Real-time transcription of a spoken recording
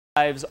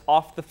Lives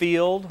off the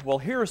field. Well,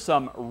 here are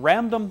some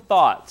random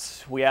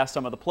thoughts. We asked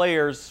some of the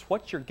players,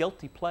 what's your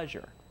guilty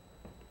pleasure?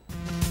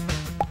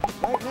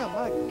 Right now,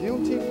 my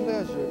guilty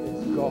pleasure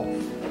is golf.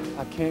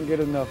 I can't get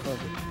enough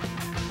of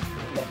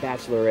it. The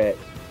Bachelorette.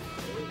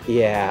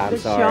 Yeah, I'm The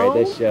sorry. show?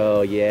 This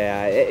show,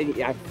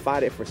 yeah. I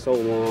fought it for so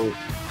long.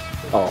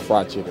 Oh,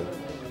 fried chicken.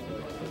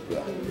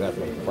 Yeah,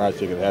 definitely. Fried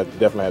chicken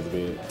definitely has to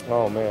be it.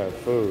 Oh man,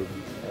 food.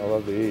 I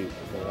love to eat.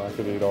 I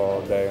could eat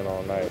all day and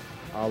all night.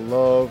 I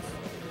love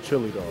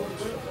chili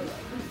dogs.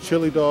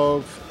 Chili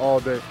dogs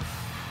all day.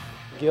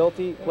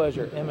 Guilty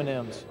pleasure,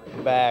 M&M's,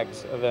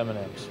 bags of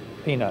M&M's,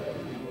 peanut,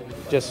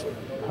 just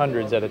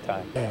hundreds at a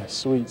time. Yeah,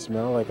 sweets,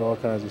 man. I like all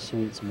kinds of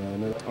sweets,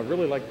 man. I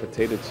really like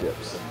potato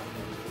chips.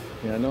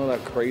 I know how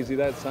crazy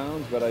that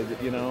sounds, but I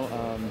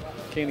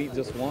can't eat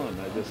just one.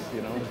 I just,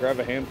 grab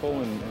a handful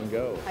and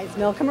go. I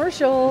smell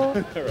commercial.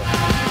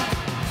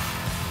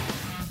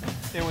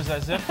 It was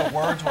as if the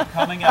words were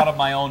coming out of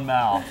my own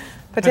mouth.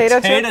 Potato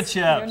chips.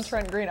 You and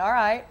Trent Green. All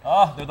right.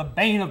 Oh, they're the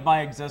bane of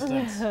my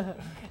existence.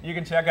 You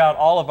can check out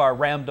all of our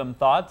Ramdom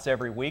thoughts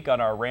every week on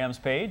our Rams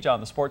page, on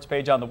the sports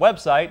page on the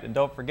website. And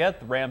don't forget,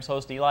 the Rams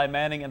host Eli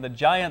Manning and the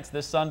Giants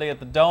this Sunday at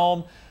the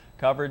Dome.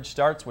 Coverage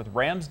starts with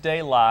Rams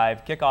Day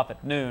Live, kickoff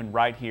at noon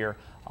right here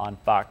on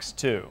Fox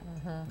 2.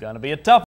 Gonna be a tough